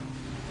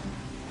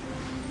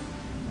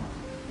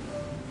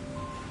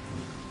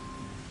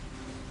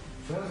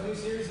Well, this new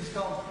series is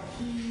called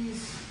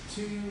Keys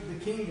to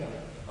the Kingdom.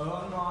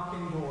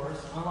 Unlocking doors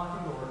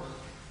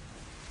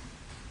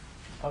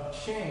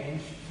of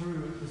change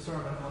through the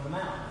Sermon on the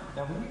Mount.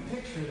 Now, when you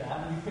picture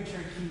that, when you picture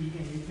a key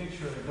and you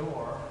picture a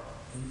door,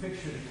 and you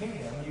picture the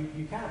kingdom,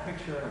 you kind of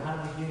picture how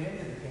do we get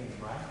into the kingdom,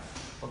 right?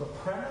 Well, the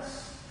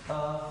premise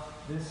of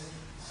this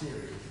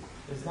series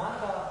is not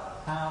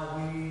about how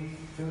we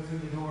go through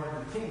the door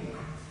into the kingdom,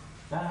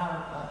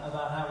 not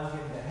about how we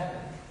get into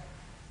heaven,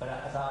 but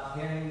about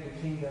getting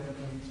the kingdom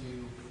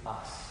into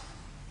us.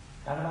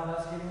 Not about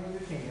us getting into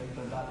the kingdom,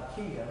 but about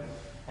the kingdom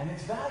and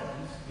its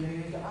values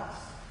getting into us.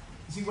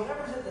 You see,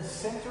 whatever's at the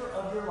center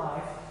of your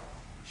life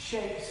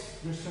shapes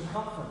the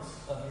circumference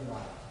of your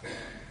life.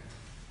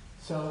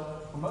 So,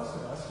 for most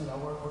of us,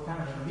 we're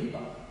kind of an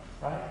amoeba,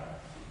 right?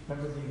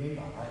 Remember the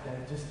amoeba, right?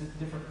 They're just a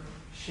different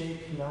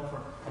shape,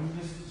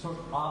 just sort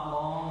of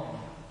oblong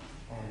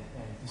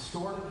and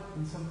distorted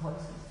in some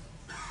places.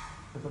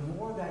 But the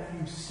more that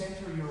you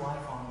center your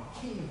life on the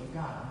kingdom of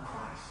God, on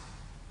Christ,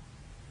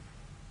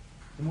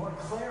 the more it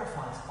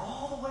clarifies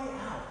all the way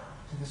out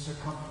to the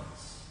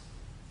circumference.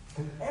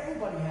 Because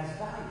everybody has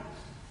values.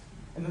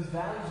 And those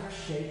values are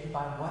shaped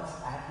by what's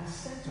at the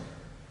center.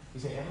 You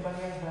say,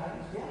 everybody has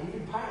values? Yeah,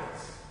 even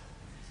pirates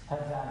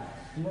have values.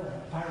 You know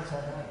that. Pirates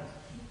have values.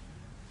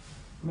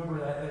 Remember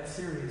that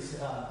series,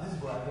 this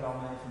is where I get all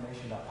my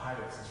information about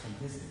pirates, is from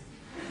Disney.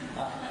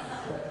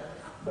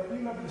 But you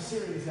remember the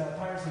series,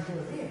 Pirates of the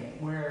Caribbean,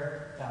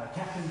 where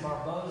Captain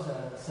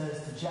Barbosa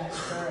says to Jack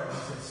Sparrow,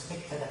 he says,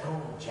 stick to the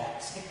code,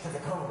 Jack, stick to the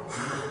code.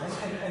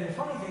 And the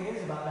funny thing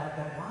is about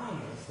that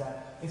line is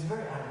that it's a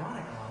very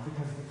ironic line,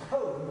 because the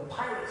code, the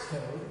pirate's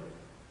code,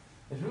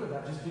 is really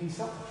about just being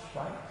selfish,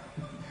 right?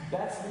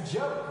 That's the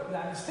joke.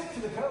 Now, stick to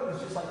the code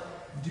is just like,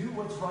 do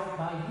what's right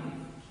by you.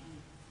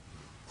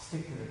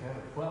 Stick to the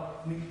code.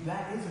 Well,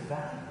 that is a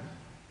value.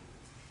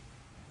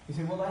 You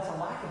say, well, that's a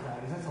lack of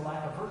values. That's a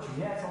lack of virtue.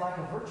 Yeah, it's a lack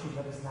of virtue,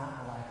 but it's not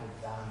a lack of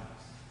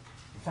values.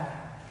 In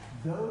fact,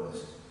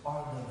 those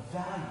are the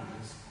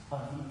values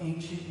of the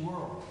ancient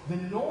world. The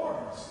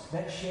norms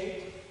that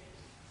shaped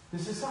the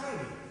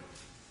society.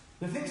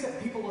 The things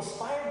that people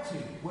aspired to,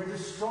 where the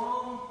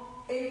strong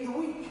ate the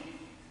weak.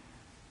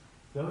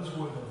 Those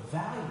were the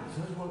values.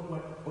 Those were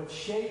what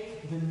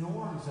shaped the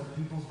norms of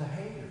people's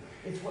behavior.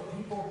 It's what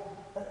people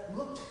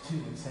looked to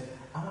and said,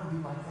 I want to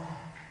be like that.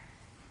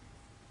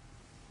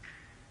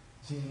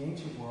 See, in the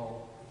ancient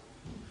world,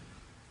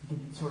 you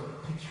can sort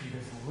of picture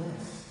this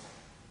list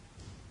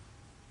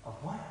of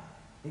what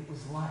it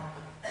was like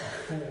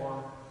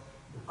before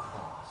the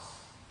cross.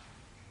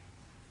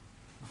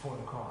 Before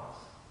the cross.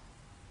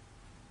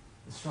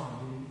 The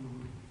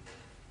strong,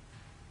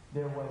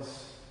 there were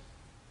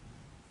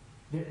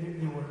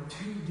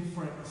two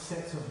different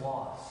sets of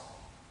laws.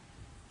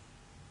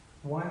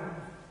 One,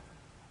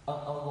 a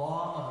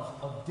law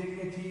of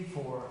dignity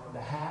for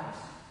the haves,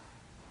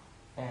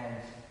 and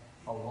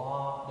a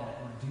law that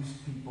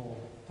reduced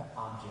people to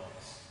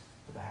objects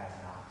for the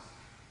have-nots.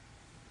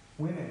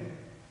 Women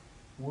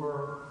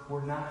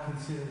were not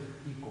considered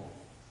equal.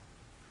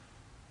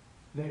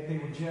 They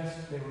were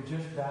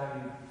just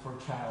valued for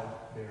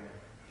childbearing,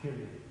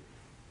 period.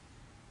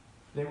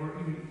 They were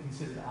even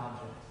considered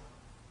objects.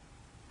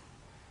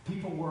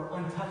 People were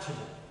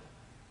untouchable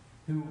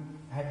who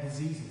had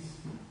diseases.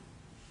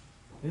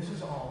 This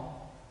was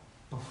all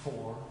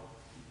before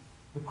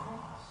the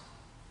cross.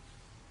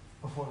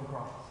 Before the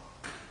cross.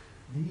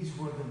 These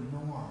were the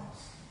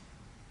norms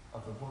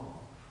of the world.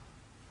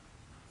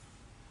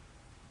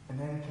 And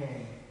then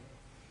came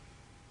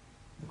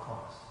the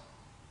cross.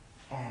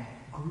 And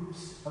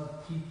groups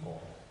of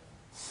people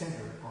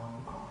centered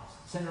on the cross.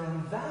 Centered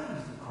on the values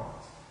of the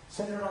cross.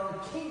 Centered on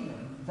the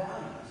kingdom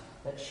values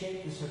that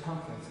shaped the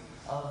circumference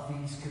of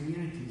these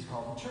communities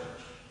called the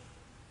church.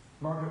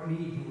 Margaret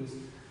Mead, who was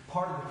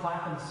part of the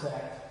Clapham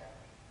sect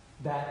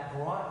that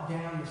brought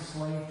down the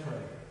slave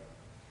trade.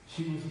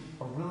 She was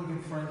a really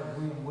good friend of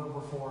William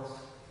Wilberforce.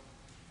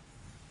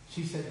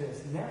 She said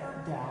this,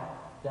 never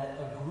doubt that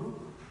a group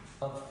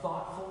of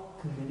thoughtful,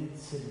 committed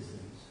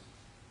citizens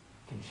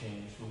can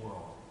change the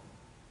world.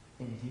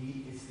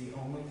 Indeed, it's the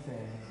only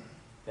thing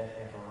that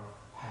ever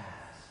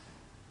has.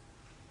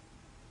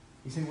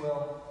 You say,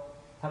 well,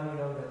 how do we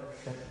know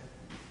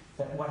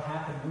that what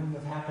happened wouldn't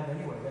have happened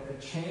anyway? That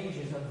the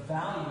changes of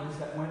values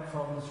that went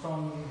from the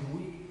strong to the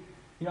weak,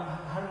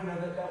 how do you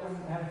know that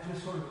wouldn't have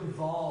just sort of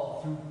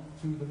evolved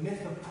through the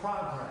myth of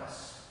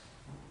progress?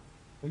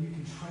 Well, you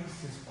can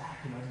trace this back.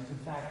 In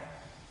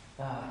fact,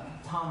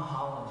 Tom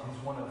Holland,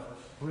 who's one of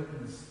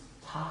Britain's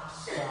top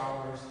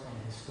scholars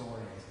and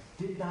historians,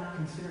 did not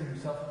consider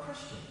himself a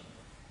Christian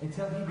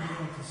until he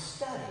began to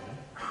study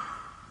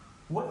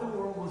what the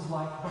world was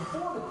like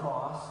before the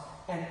cross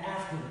and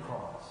after the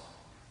cross.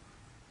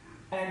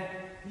 And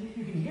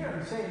you can hear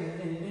him saying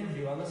in an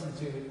interview I listened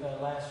to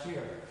last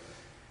year.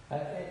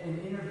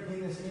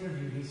 In this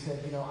interview, he said,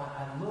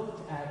 I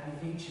looked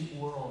at the ancient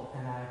world,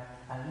 and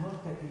I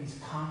looked at these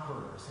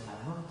conquerors, and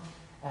I looked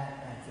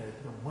at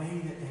the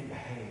way that they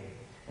behaved,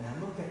 And I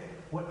looked at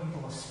what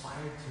people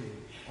aspired to,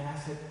 and I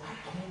said, I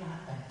cannot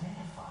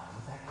identify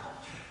with that culture.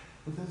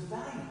 with those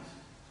values,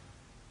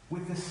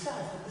 with the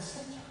self at the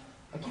center.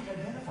 I can't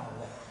identify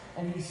with that.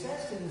 And he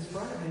says to this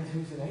friend of his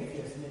who's an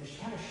atheist, and it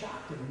kind of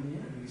shocked him in the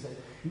interview. He said,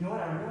 you know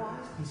what I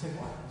realized? He said,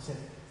 what? He said,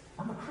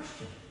 I'm a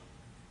Christian.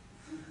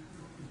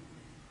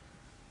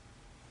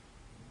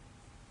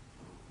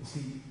 You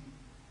see,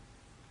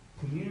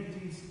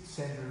 communities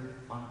centered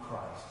on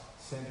Christ,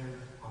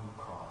 centered on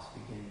the cross,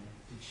 begin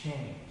to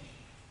change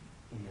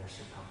in their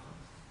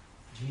circumference.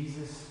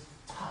 Jesus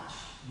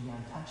touched the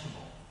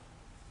untouchable.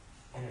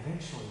 And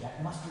eventually,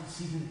 that mustard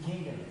seed of the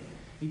kingdom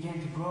began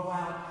to grow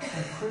out,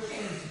 and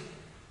Christians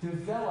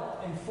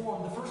developed and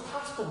formed the first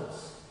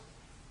hospitals.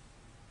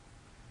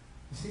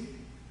 You see?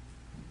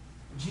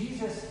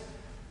 Jesus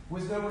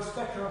was no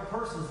respecter of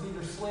persons,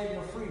 neither slave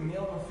nor free,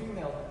 male nor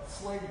female,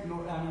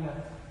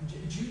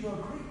 Jew nor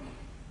Greek.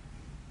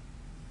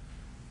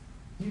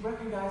 He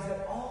recognized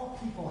that all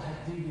people had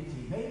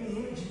dignity, made in the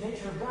image and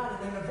nature of God,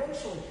 and then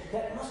eventually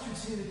that mustard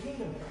seed of the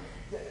kingdom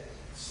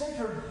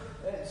centered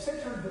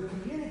the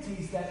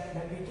communities that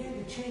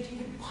began to change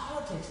even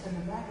politics,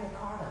 and the Magna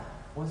Carta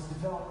was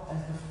developed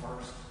as the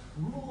first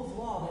rule of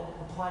law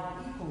that applied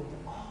equally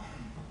to all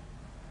people,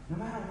 no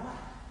matter what.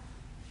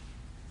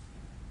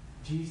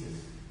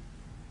 Jesus,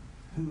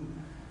 who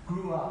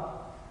grew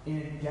up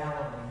in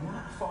Galilee,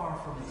 not far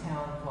from a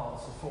town called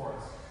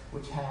Sepphoris,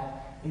 which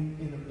had,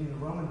 in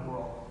the Roman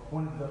world,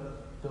 one of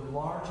the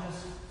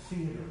largest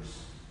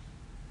theaters.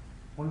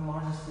 One of the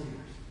largest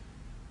theaters.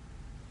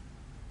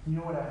 You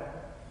know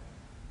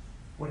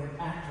what an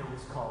actor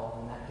was called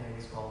in that day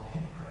was called a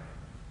hypocrite.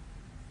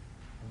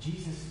 And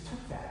Jesus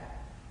took that.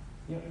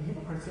 You know,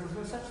 hypocrites, there was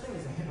no such thing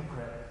as a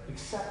hypocrite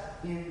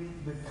except in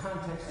the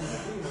context of the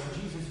theater.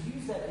 And Jesus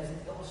used that as an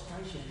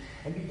illustration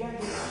and began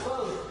to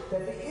expose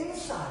that the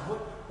inside,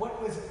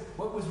 what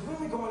was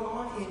really going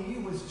on in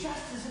you was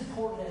just as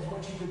important as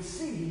what you could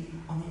see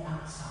on the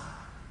outside.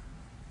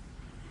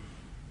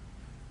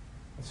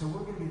 And so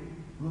we're going to be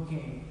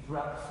looking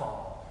throughout the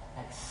fall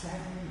at 7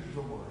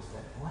 doors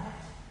that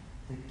let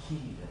the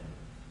kingdom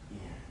in.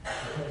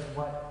 Because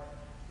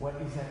what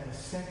is at the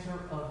center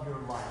of your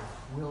life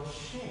will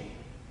shape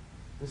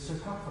the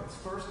circumference.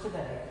 First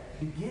today,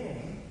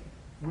 beginning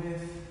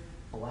with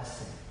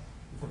blessing.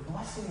 With the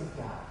blessing of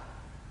God.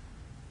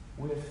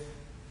 With,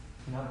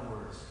 in other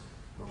words,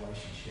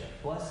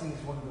 relationship. Blessing is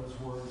one of those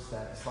words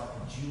that is like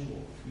a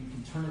jewel. You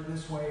can turn it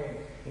this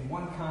way, and in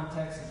one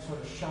context it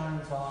sort of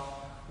shines off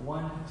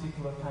one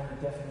particular kind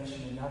of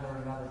definition,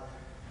 another.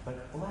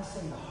 But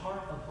blessing, the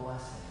heart of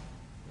blessing,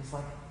 is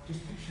like,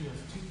 just picture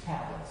those 2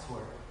 tablets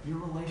where your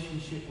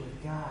relationship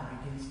with God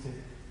begins to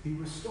be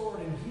restored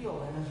and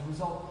healed, and as a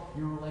result,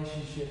 your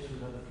relationships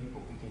with other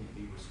people begin to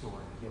be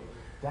restored and healed.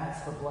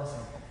 That's the blessing.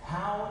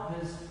 How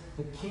does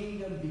the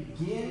kingdom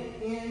begin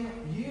in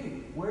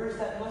you? Where is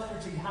that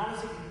mustard seed? How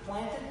does it get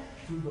planted?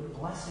 Through the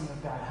blessing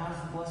of God. How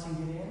does the blessing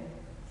get in?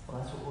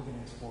 Well, that's what we're going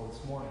to explore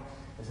this morning.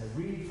 As I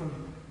read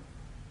from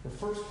the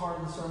first part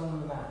of the Sermon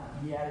on the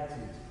Mount, the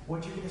Beatitudes,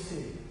 what you're going to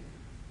see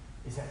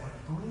is that what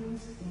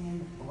brings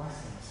in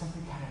blessing is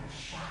something kind of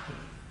shocking.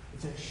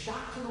 It's a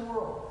shock to the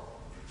world.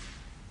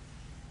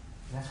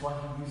 And that's why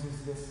he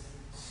uses this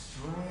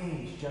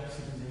strange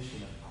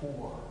juxtaposition of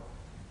poor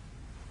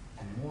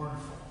and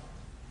mournful.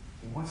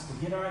 He wants to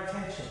get our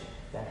attention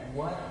that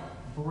what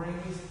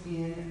brings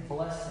in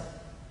blessing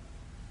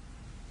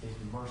is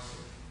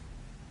mercy.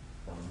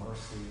 The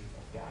mercy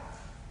of God.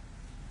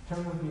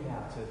 Turn with me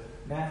now to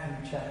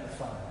Matthew chapter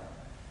 5,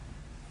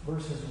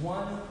 verses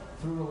 1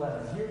 through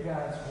 11. Hear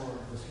God's word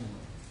this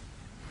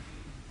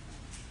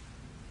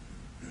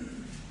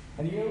morning.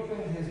 And he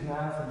opened his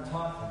mouth and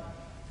taught them,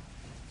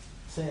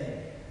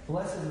 saying,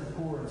 Blessed are the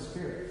poor in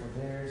spirit, for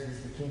theirs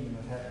is the kingdom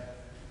of heaven.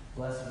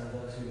 Blessed are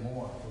those who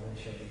mourn, for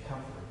they shall be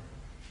comforted.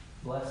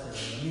 Blessed are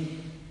the meek,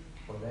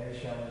 for they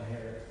shall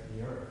inherit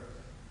the earth.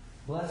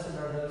 Blessed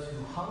are those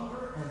who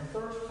hunger and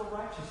thirst for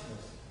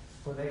righteousness,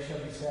 for they shall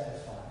be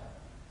satisfied.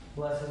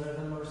 Blessed are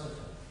the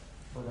merciful,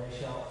 for they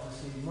shall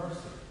receive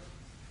mercy.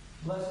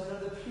 Blessed are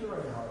the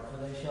pure in heart, for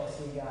they shall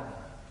see God.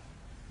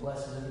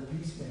 Blessed are the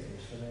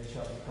peacemakers, for they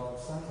shall be called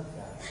sons of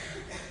God.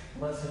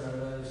 Blessed are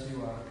those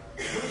who are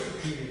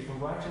persecuted for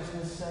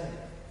righteousness' sake,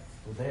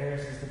 for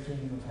theirs is the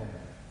kingdom of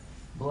heaven.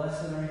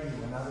 Blessed are you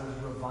when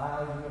others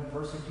revile you and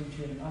persecute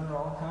you and utter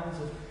all kinds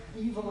of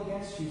evil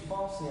against you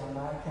falsely on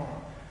my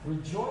account.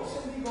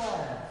 Rejoice and be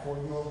glad, for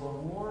your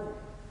reward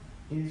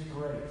is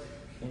great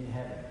in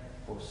heaven,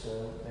 for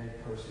so they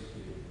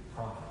persecuted the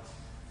prophets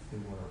who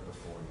were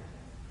before you.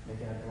 May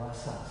God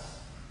bless us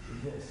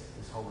with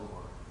this holy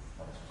word.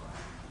 Let us pray.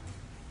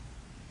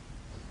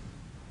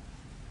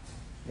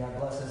 God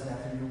bless us now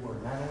through your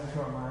word, not only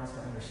to our minds to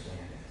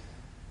understand it,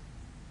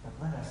 but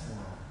let us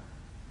not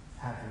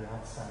have the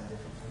outside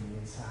different from the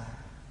inside.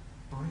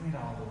 Bring it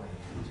all the way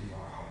into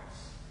our hearts,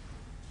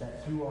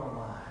 that through our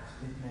lives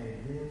it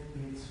may live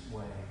its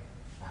way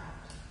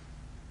out.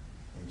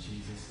 In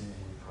Jesus' name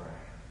we pray.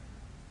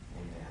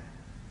 Amen.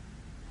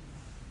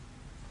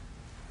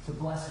 It's a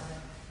blessing.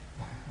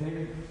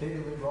 David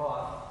Lee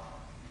Roth,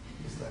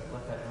 just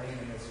let that ring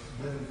in this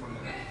room for a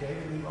minute.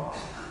 David Lee Roth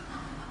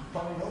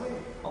Probably the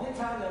only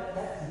time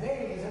that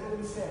name has ever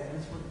been said.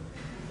 That's what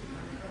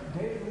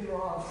David Lee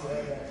Roth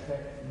said,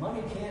 that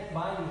money can't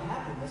buy you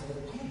happiness, but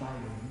it can buy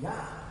you a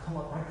yacht. Pull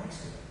up right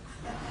next to it.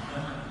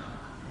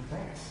 And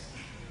thanks.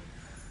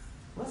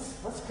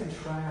 Let's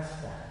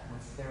contrast that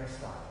with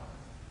Aristotle,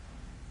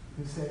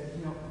 who said,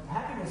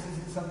 happiness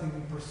isn't something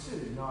we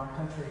pursue. Our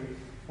country,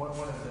 one of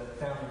the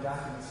founding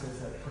documents says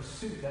that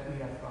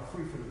we are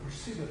free for the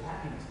pursuit of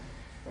happiness.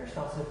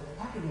 Aristotle said,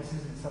 happiness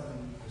isn't something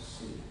you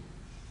pursue.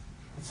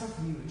 It's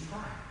something you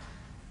attract.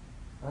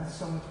 Well, that's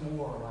so much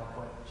more like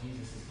what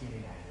Jesus is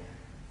getting at here.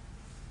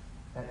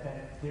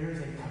 That there is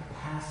a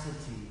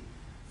capacity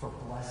for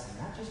blessing,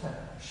 not just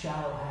a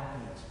shallow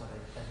happiness, but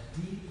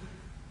a deep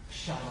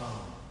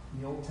shalom.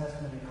 In the Old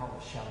Testament, they call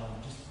it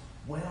shalom, just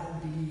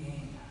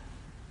well-being,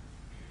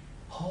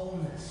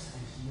 wholeness,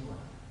 and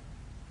healing.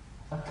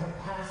 A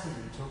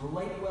capacity to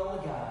relate well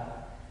to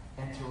God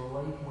and to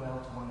relate well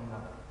to one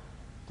another.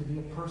 To be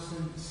a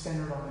person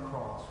centered on the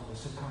cross with a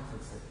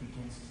circumference that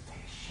begins to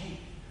take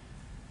shape,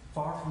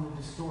 far from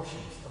the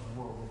distortions of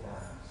worldly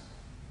values.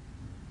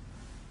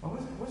 Well,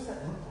 what does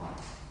that look like?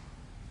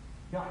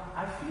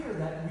 I fear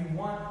that we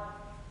want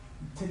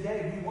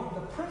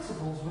the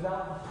principles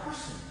without the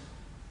person.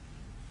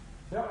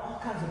 There are all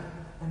kinds of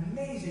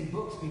amazing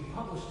books being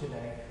published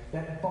today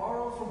that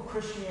borrow from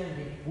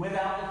Christianity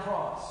without the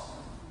cross.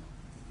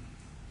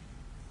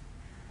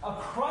 A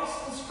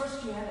Christless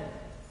Christianity.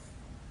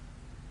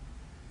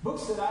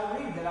 Books that I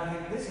read that I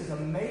think, this is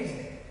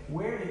amazing.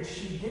 Where did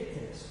she get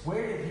this?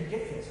 Where did he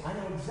get this? I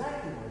know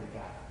exactly where they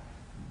got it.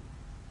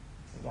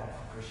 They got it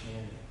from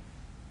Christianity.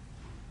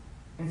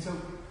 And so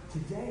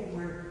today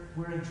we're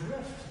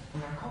adrift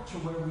in our culture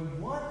where we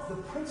want the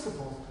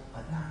principles,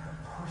 but not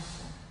the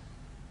person.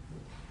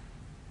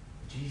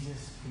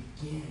 Jesus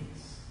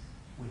begins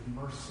with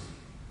mercy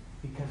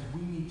because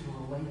we need to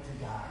relate to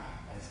God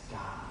as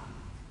God.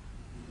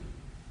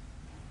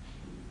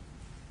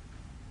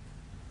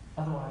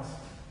 Otherwise,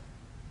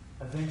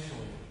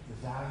 eventually,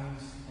 the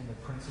values and the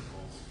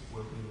principles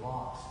will be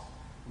lost.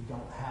 We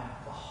don't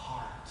have the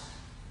heart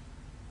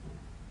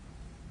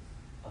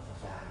of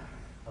the value,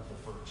 of the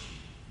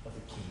virtue, of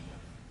the kingdom,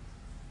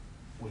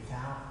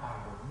 without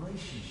our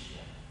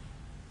relationship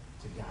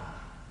to God.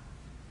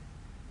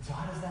 So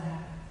how does that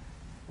happen?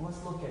 Well,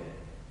 let's look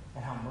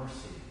at how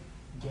mercy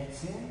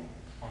gets in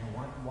and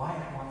why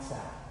it wants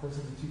out. Those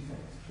are the two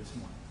things this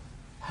morning.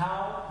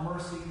 How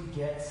mercy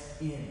gets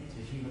into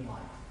human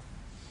life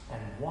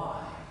and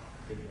why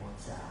it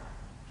wants out.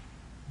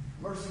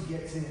 Mercy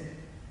gets in.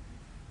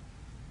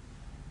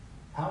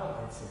 How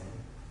it gets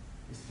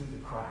in is through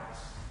the cracks.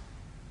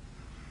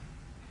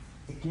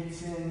 It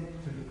gets in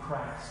through the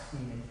cracks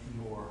in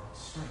your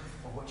strength,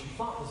 or what you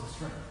thought was a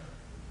strength.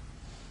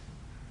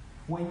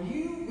 When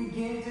you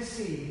begin to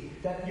see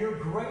that your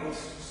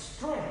greatest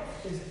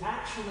strength is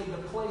actually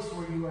the place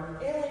where you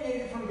are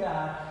alienated from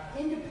God,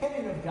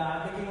 independent of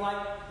God, making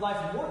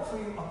life work for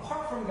you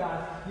apart from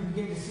God, you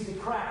begin to see the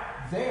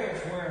crack. There's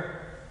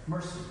where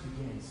mercy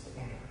begins to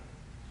enter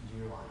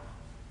into your life.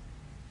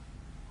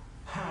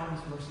 How does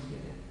mercy get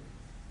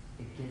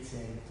in? It gets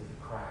into the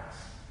cracks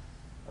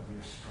of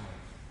your strength.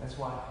 That's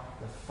why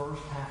the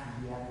first half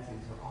of the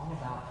Beatitudes are all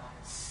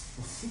about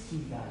the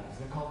seeking values.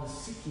 They're called the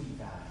seeking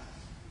values.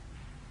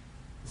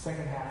 The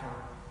second half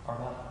are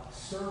about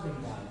serving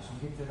values.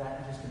 We'll get to that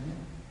in just a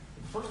minute.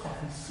 The first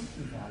half is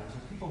seeking values.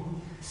 Are people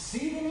who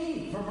see the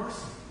need for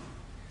mercy,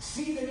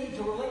 see the need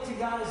to relate to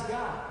God as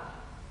God,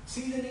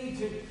 see the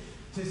need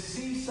to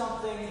see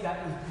something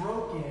that was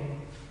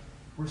broken,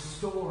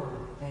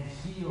 restored, and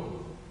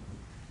healed,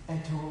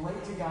 and to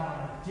relate to God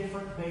on a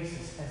different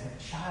basis as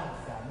a child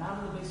of God, not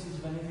on the basis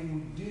of anything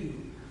we do,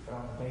 but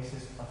on the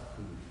basis of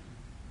who.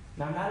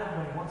 Now, not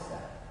everybody wants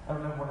that. I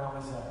remember when I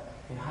was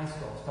in high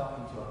school, I was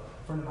talking to a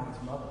friend of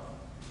mine's mother,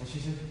 and she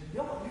said,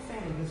 your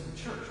family goes to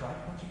church, right?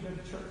 Don't you go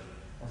to church?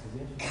 I said,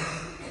 yes.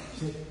 She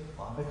said,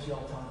 well, I bet you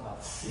all talk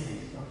about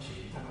sin, don't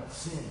you? You talk about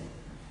sin.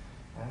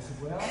 And I said,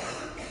 well,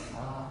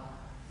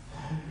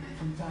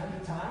 from time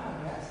to time,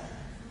 I guess.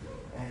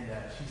 And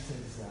she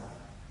says,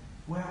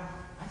 well,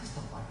 I just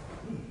don't like it.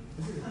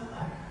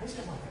 I just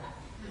don't like it.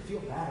 I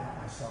feel bad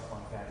about myself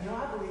like that.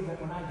 I believe that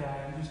when I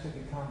die, I'm just going to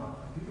become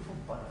a beautiful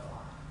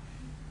butterfly.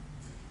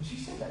 And she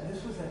said that.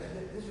 This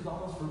was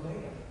almost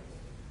verbatim.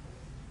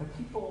 But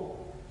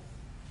people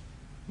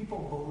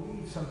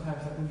believe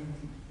sometimes that when you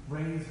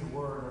raise the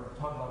word or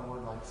talk about a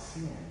word like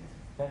sin,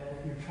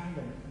 that you're trying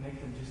to make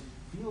them just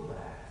feel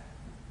bad.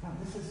 No,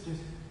 this is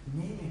just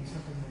naming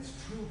something that's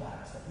true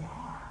about us, that we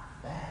are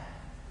bad.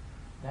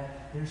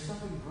 That there's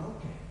something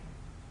broken.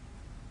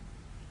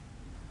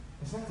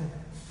 It's not to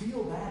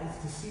feel bad,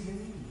 it's to see the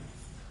need.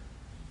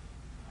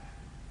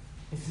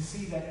 It's to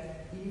see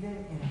that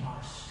even in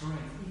our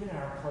strength, even in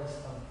our place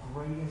of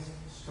greatest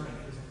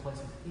strength, is a place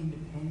of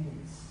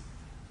independence,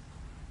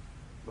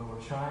 where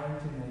we're trying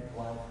to make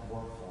life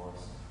work for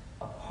us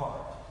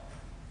apart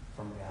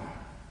from God.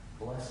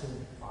 Blessed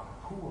are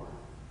the poor.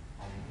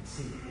 And you can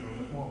see a little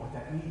bit more what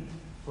that means.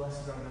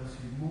 Blessed are those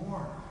who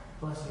mourn,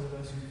 Blessed are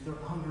those who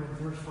hunger and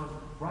thirst for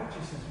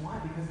righteousness. Why?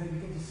 Because they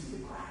begin to see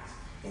the cracks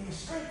in the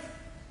strength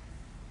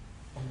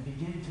and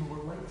begin to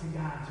relate to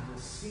God, to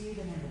receive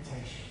an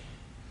invitation,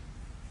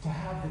 to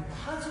have the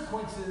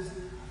consequences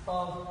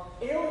of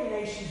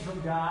alienation from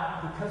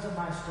God because of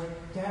my strength,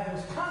 to have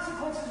those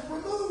consequences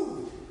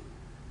removed,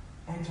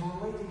 and to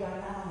relate to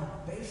God not on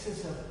the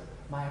basis of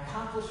my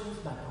accomplishments,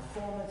 my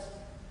performance,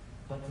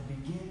 but to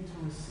begin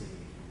to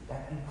receive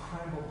that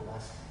incredible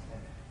blessing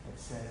that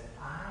says,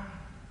 I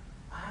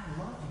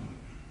love you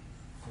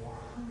for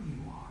who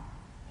you are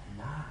and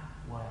not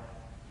what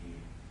you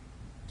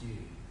do.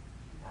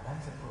 Now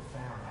that's a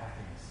profound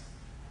happiness,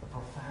 a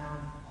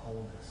profound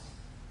wholeness,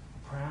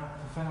 a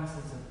profound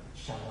sense of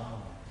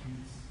shalom and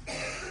peace.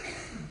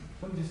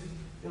 Let me just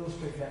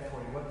illustrate that for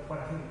you, what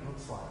I think it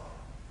looks like.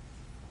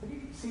 Have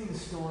you seen the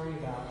story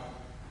about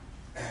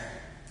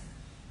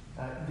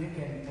Dick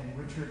and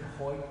Richard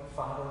Hoyt,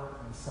 father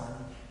and son?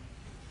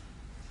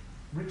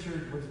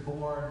 Richard was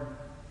born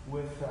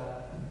with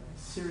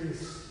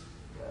serious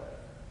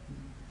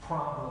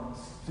problems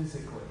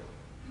physically.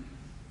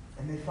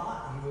 And they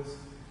thought he was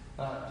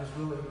just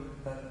really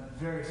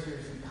very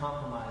seriously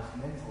compromised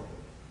mentally.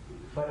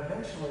 But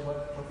eventually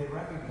what they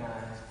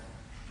recognized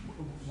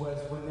was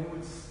when they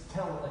would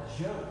tell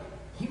a joke,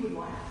 he would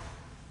laugh.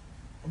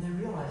 And they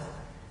realized,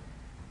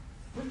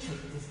 Richard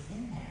is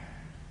in there.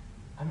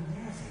 I mean,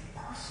 there is a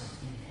person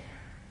in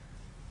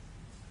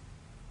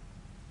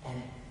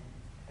there.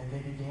 And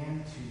they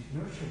began to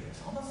nurture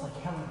this, almost like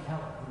Helen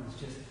Keller, who was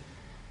just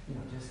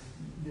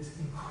this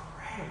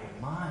incredible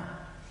mind,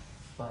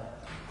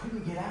 but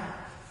couldn't get out.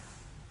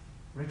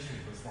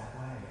 Richard was that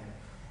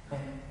way,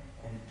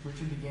 and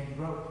Richard began to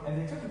grow.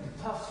 And they took him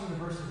to Tufts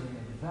University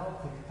and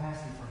developed the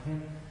capacity for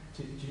him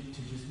to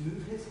just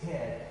move his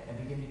head and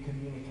begin to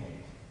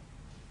communicate.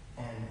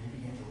 And he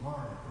began to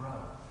learn and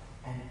grow.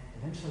 And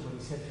eventually what he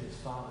said to his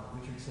father,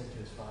 Richard said to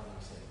his father,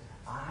 he said,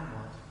 I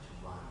want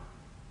to run.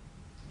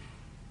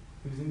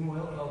 He was in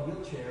a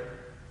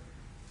wheelchair.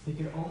 He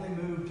could only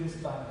move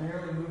just by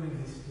barely moving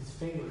his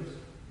fingers.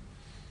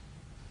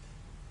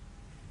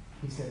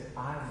 He said,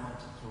 I want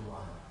to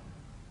run.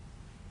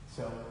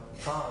 So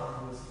his father,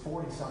 who was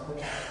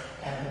 40-something,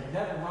 and had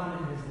never run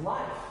in his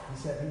life, he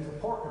said he was a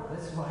porker.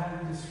 This is how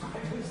he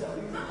described himself.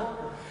 He was a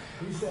porker.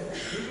 He said,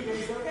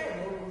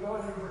 okay, we'll go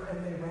over.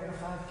 And they ran a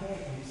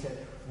 5K. And he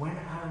said, when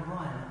I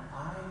run,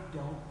 I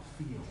don't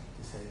feel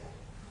disabled.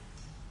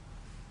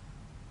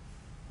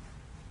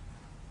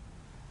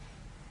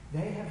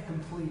 They have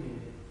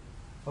completed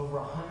over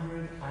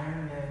 100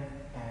 Ironman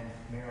and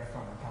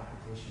marathon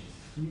competitions.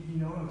 You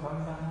know what I'm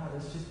talking about now?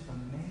 It's just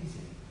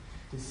amazing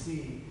to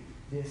see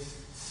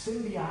this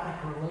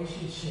symbiotic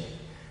relationship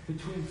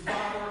between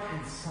father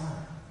and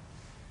son.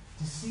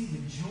 To see the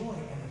joy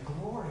and the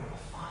glory of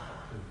a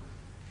father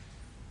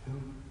who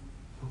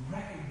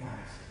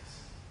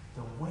recognizes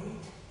the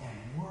weight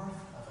and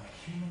worth of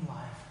a human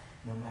life,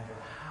 no matter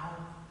how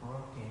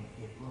broken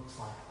it looks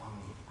like on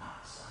the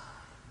outside.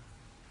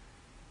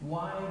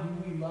 Why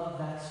do we love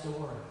that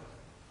story?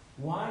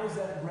 Why does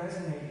that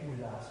resonate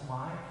with us?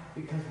 Why?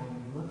 Because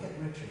when we look at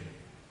Richard,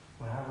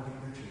 when I look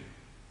at Richard,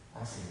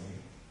 I see me.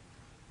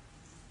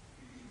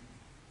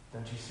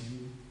 Don't you see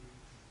you?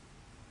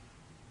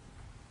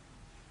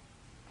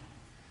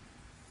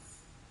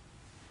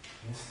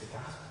 This is the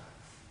gospel.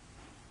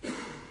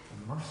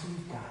 The mercy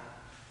of God,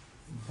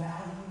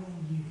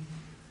 valuing you,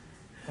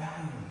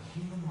 valuing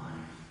human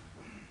life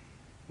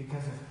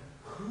because of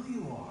who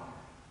you are,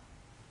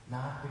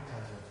 not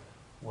because of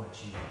what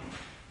you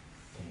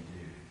can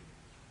do.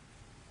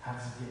 How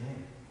does it get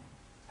in?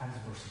 How does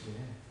mercy get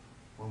in?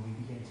 When we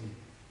begin to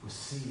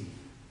receive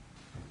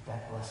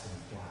that blessing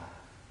of God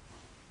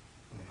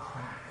in the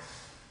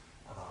cracks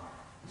of our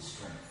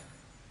strength.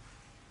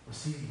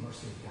 Receive the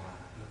mercy of God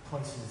in the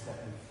places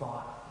that we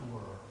thought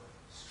were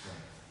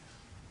strength.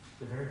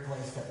 The very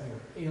place that we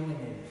are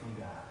alienated from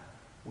God,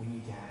 we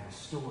need to have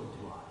restored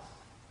to us.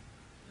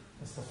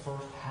 It's the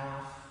first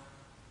half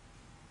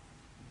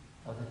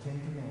of the Ten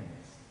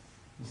Commandments.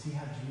 You see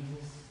how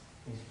Jesus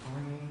is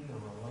bringing the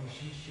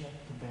relationship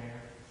to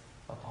bear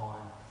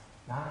upon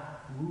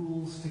not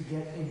rules to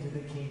get into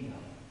the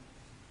kingdom,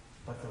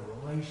 but the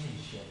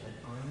relationship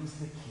that brings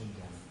the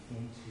kingdom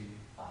into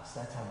us.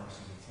 That's how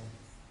mercy gets in.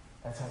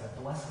 That's how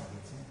the blessing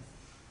gets in.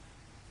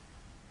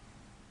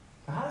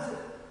 Now how does it,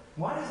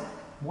 why does it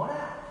want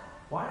out?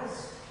 Why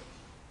does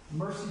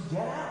mercy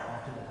get out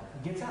after that?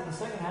 It gets out. The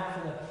second half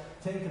of the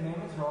Ten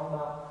Commandments are all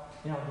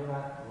about, do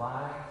not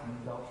lie,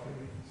 commit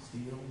adultery,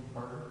 steal,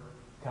 murder,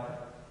 covet.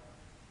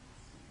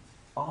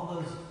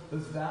 All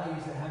those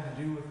values that have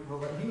to do with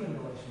human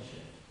relationships.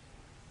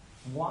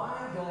 Why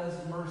does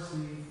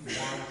mercy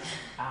want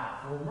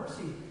out? Well,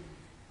 mercy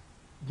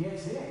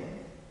gets in.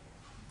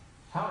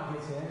 How it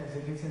gets in is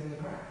it gets in the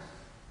cracks.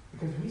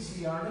 Because we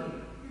see our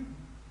need.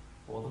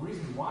 Well, the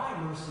reason why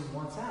mercy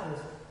wants out is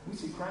we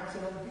see cracks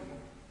in other people.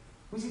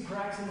 We see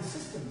cracks in the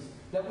systems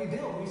that we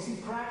build. We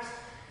see cracks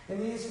in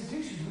the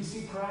institutions. We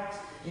see cracks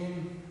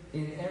in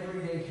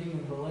everyday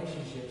human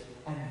relationships.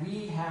 And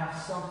we have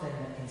something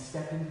that can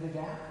step into the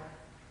gap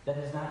That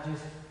is not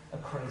just a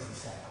crazy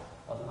cycle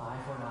of eye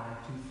for an eye,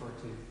 tooth for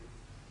a tooth.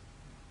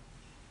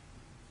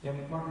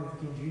 Martin Luther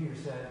King Jr.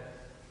 said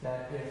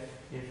that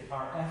if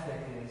our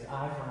ethic is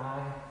eye for an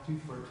eye,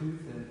 tooth for a tooth,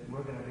 then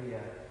we're going to be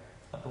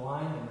a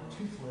blind and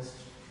toothless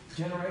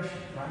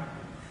generation, right?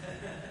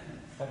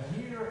 But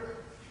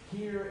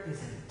here is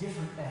a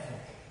different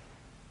ethic.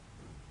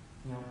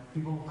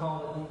 People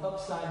call it the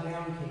upside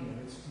down kingdom.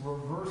 It's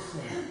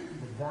reversing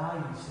the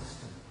value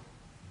system.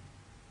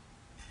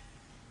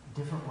 A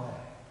different way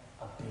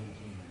of being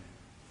human.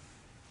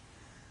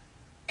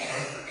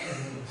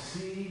 And you'll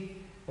see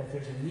that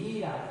there's a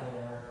need out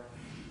there,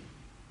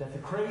 that the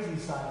crazy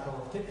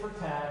cycle of tit for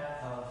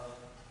tat, of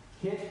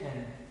hit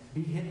and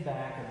be hit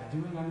back, of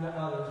doing unto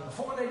others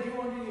before they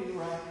do unto you,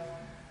 right?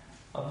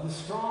 Of the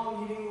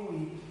strong eating the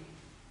weak,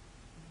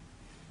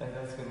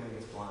 that's going to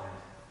leave us blind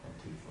and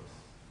toothless.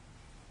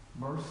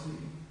 Mercy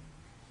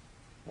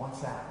wants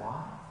that.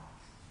 Why?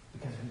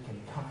 Because we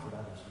can comfort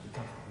others with the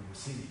comfort we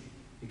receive.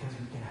 Because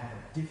we can have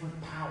a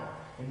different power,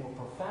 a more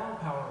profound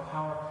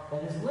power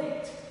that is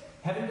linked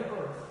heaven to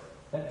earth,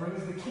 that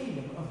brings the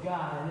kingdom of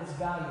God and its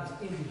values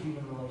into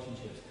human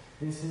relationships.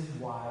 This is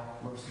why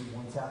mercy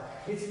wants out.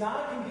 It's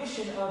not a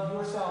condition of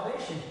your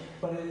salvation,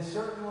 but it is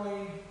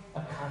certainly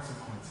a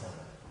consequence of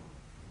it.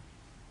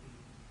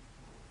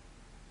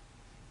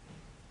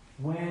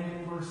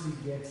 When mercy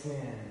gets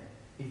in,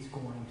 it's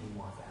going to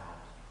want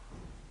out.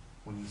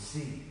 When you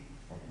see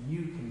that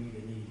you can meet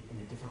a need in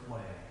a different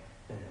way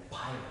than the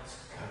pilot's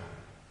code.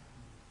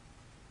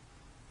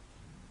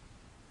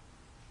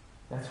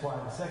 That's why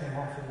the second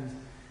half of these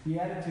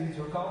Beatitudes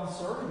are called the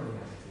serving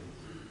Beatitudes.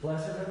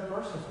 Blessed are the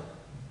merciful,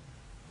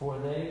 for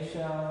they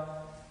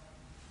shall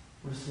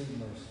receive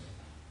mercy.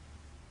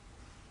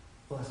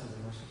 Blessed are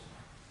the merciful.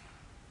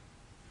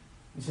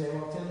 You say,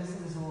 well, Tim,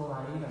 isn't this a little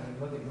naive? I mean,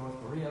 look at North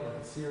Korea, look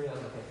at Syria,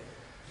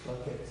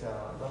 look at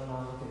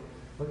Lebanon,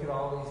 look at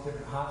all these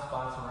different hot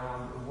spots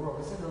around the world.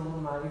 Isn't it a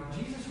little naive?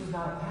 Jesus was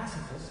not a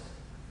pacifist.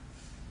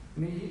 I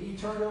mean, he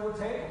turned over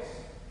tables.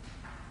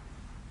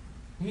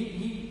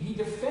 He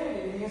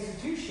defended the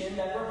institution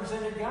that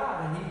represented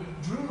God, and he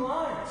drew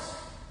lines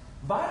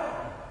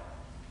violently.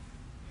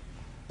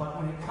 But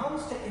when it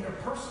comes to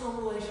interpersonal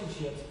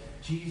relationships,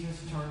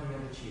 Jesus turned the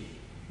other cheek.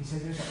 He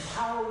said there's a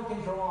power we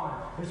can draw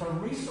on. There's a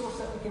resource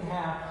that we can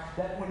have,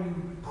 that when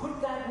you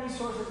put that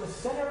resource at the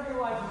center of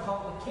your life, you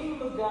call it the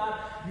kingdom of God,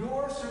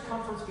 your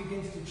circumference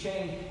begins to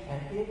change,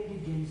 and it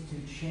begins to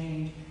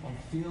change and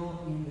fill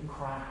in the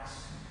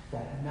cracks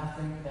that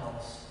nothing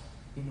else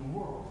in the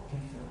world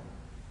can fill.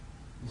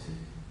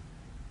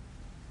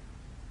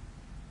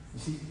 You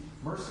see,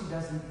 mercy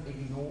doesn't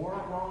ignore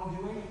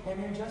wrongdoing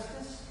and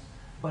injustice,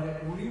 but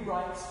it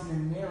rewrites the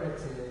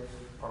narrative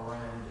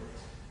around it.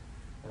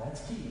 Now,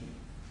 that's key.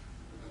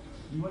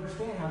 You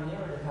understand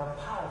how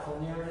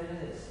powerful narrative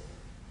is.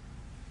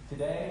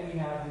 Today we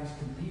have these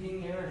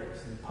competing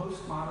narratives in the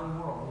postmodern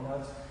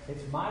world.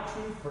 It's my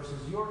truth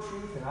versus your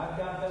truth, and I've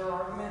got a better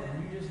argument,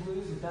 and you just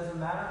lose. It doesn't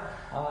matter.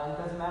 It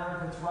doesn't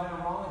matter if it's right or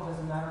wrong. It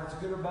doesn't matter if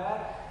it's good or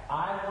bad.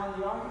 I won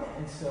the argument,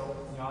 and so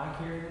I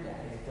carry the day.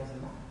 It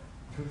doesn't matter.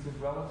 Truth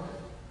is relative.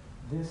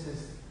 This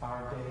is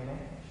our day and age.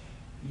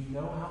 You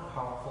know how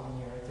powerful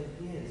narrative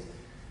is.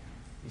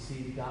 You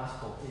see, the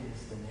gospel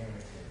is the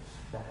narrative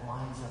that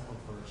lines up with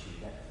virtue,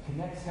 that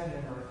connects heaven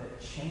and earth, that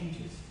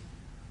changes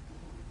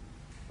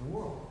the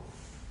world.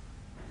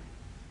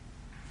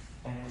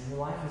 And when your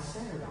life is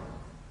centered on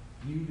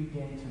it, you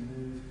begin to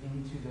move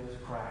into those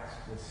cracks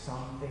with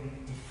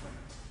something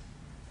different,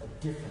 a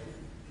different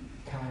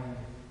kind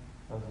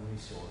of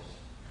resource.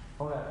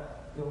 I want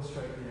to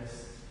illustrate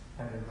this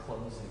kind of in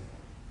closing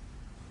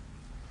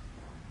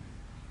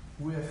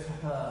with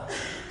a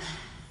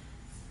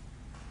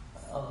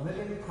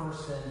living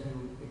person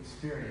who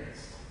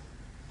experienced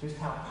just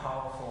how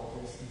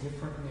powerful this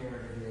different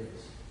narrative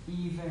is,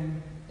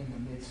 even in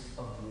the midst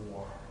of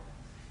war.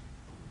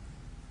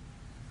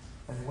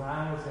 And when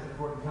I was at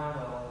Gordon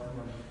Conwell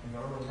in the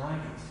early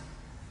 90s,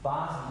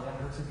 Bosnia,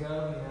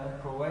 Herzegovina,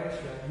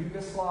 Croatia,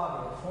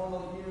 Yugoslavia,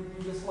 former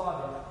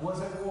Yugoslavia,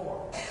 was at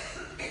war.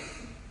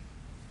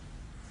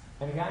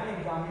 And a guy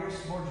named Damir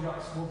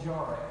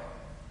Smoljarek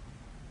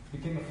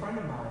became a friend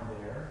of mine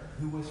there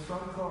who was from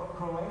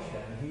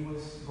Croatia, and he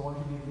was going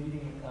to be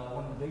leading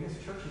one of the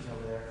biggest churches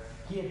over there.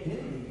 He had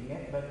been leading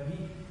it, but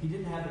he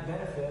didn't have the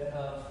benefit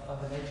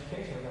of an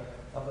education,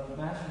 of a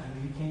master's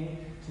degree. He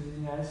came to the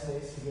United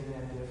States to get an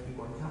MDiv from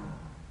Gordon Conwell.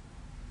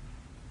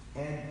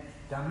 And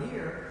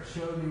Damir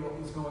showed me what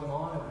was going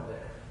on over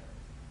there.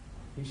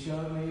 He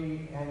showed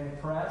me in the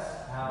press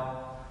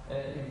how,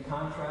 in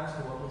contrast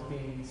to what was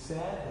being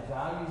said, the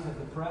values of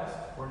the press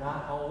were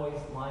not always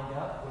lined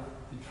up with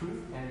the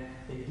truth, and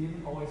they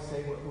didn't always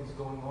say what was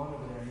going on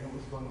over there. You know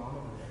what was going on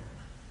over there?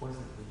 Was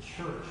that the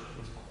church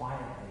was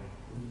quietly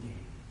leading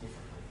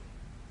differently.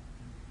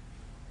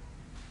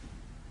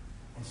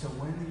 And so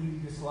when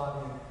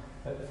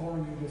the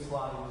former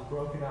Yugoslavia was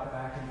broken up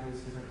back into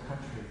its different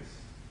countries,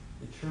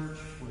 the church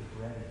was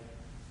ready.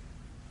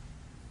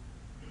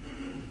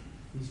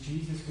 These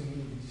Jesus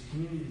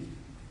communities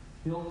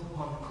built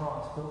upon the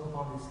cross, built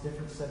upon this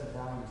different set of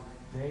values,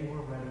 they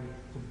were ready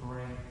to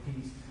bring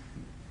peace.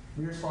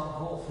 Miroslav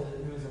Volf,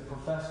 who is a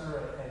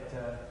professor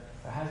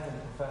has been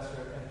a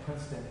professor at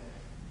Princeton,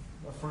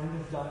 a friend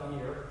of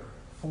Damir,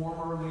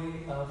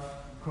 formerly of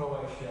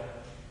Croatia,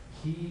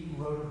 he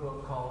wrote a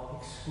book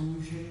called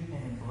Exclusion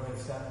and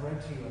Embrace. I've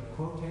read to you a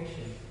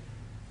quotation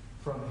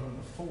from him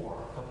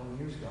before, a couple of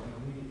years ago. I'm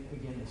going to read it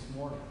again this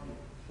morning.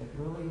 It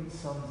really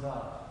sums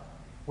up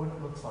what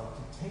it looks like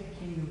to take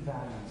kingdom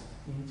values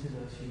into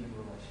those human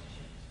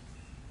relationships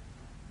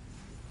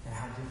and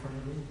how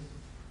different it is.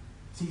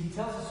 See, he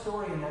tells a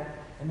story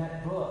in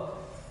that book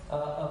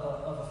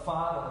of a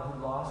father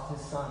who lost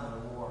his son in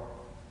a war.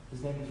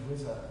 His name is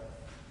Rizzo.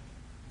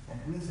 And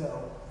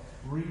Rizzo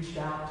reached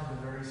out to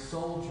the very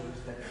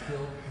soldiers that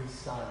killed his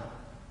son.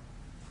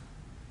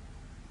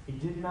 He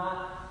did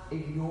not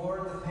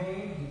ignore the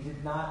pain. He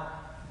did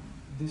not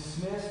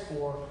dismiss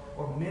or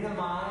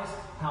minimize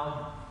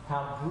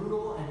how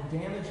brutal and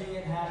damaging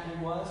it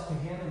was to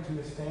him and to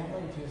his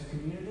family and to his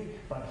community,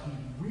 but he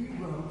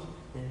rewrote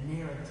the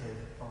narrative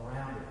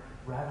around it.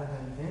 Rather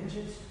than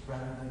vengeance,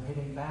 rather than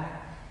hitting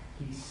back,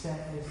 he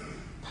set this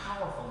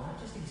powerful, not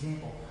just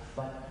example,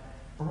 but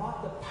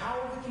brought the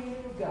power of the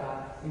kingdom of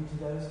God into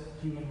those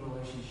human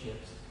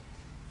relationships.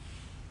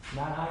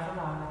 Not eye for an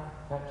eye,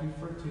 not tooth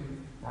for a tooth,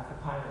 not the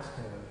pirate's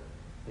code.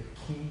 The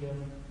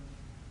kingdom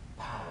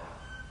power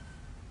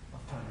of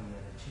turning the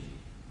other cheek.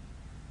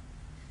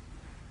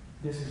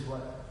 This is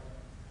what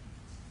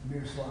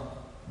Miroslav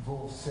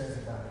Volf says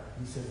about it.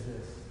 He says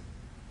this: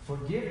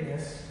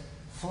 forgiveness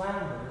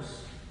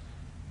flounders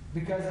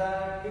because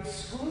I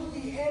exclude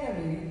the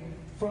enemy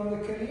from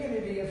the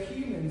community of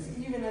humans,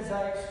 even as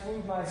I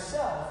exclude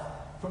myself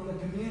from the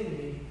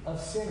community of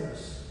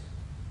sinners.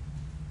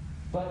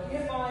 But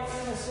if I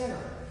am a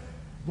sinner,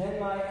 then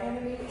my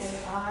enemy and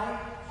I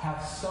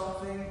have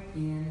something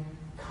in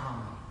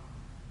common.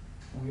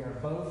 We are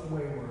both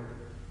wayward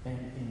and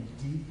in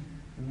deep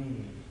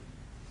need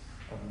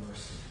of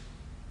mercy.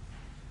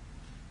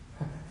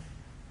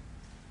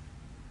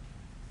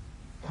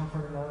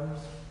 Comforting others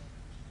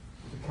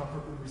with the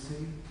comfort we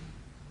receive.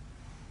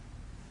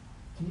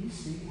 Can you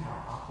see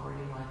how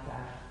operating like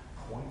that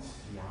points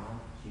beyond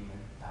human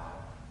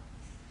power?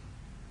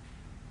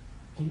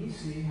 Can you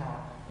see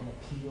how an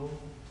appeal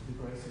to the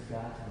grace of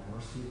God, to the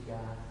mercy of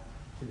God,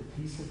 to the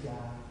peace of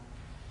God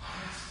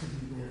has to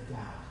be lived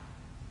out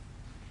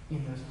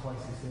in those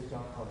places, those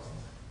dark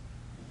places,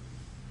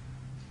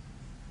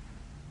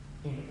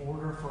 in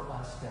order for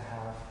us to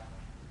have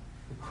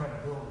the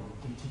credibility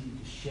to continue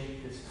to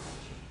shape this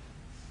culture?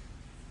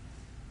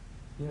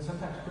 You know,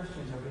 sometimes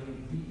Christians are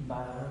being beaten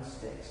by their own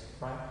sticks,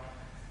 right?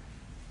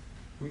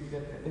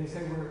 They say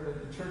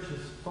the church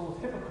is full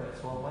of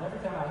hypocrites. Well, every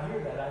time I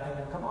hear that, I think,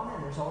 well, come on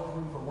in. There's always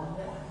room for one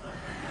more.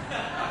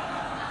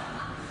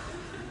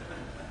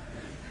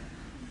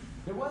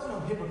 There was no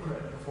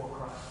hypocrite before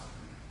Christ.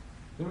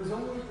 There was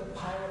only the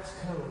pirate's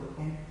code.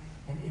 And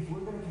if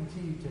we're going to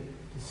continue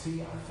to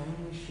see our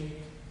family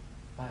shaped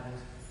by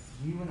this,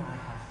 you and I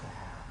have to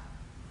have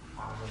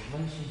our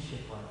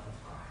relationship right with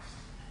Christ,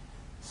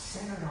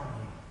 centered on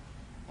Him,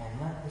 and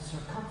let the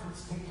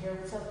circumference take care of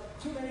itself.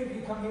 Too many of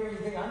you come here and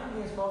you think, I'm going to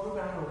be a small group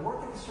and I'm going to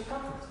work at the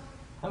circumference.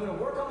 I'm going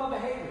to work on my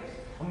behaviors.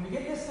 I'm going to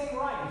get this thing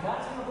right and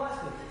God's going to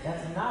bless me.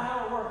 That's not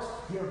how it works.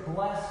 You're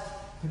blessed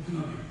to be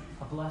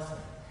a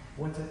blessing.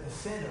 What's at the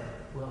center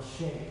will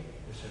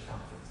shape the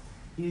circumference.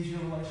 Is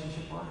your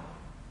relationship right?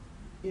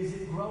 Is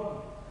it growing?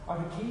 Are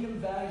the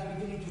kingdom values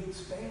beginning to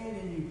expand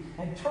in you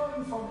and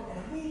turn from an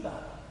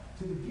amoeba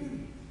to the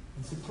beauty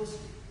and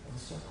simplicity of a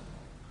circle?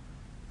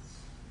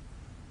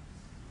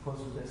 Close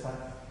with this.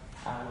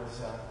 I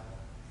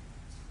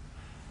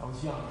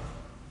was young,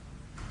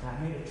 and I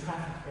made a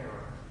traffic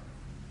error.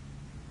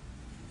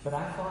 But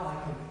I thought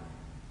I could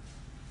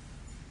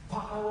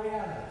talk my way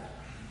out of it.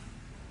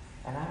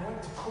 And I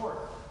went to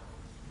court.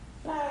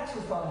 And I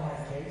actually thought I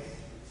had a case.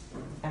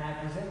 And I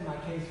presented my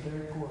case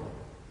very poorly.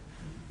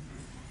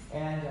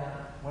 And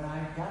when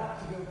I got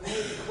up to go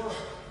pay the clerk,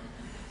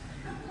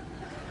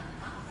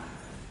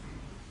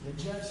 the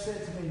judge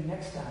said to me,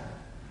 next time,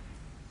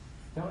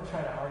 don't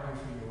try to argue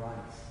for your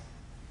rights.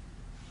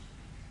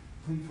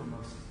 Plead for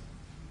mercy.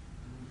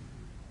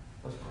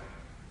 Let's pray.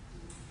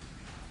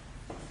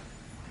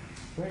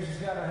 Gracious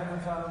God, our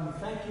Heavenly Father, we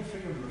thank you for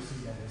your mercy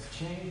that has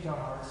changed our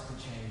hearts to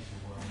change the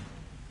world.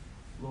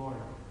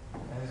 Lord,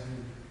 as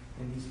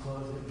we, in these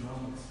closing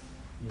moments,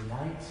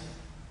 unite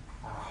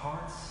our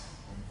hearts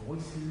and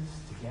voices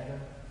together,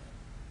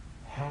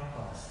 help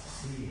us to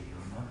see and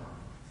remember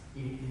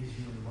it is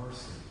your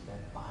mercy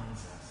that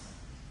binds us.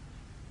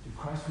 Through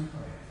Christ we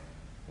pray.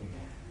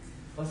 Amen.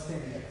 Let's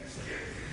stand together.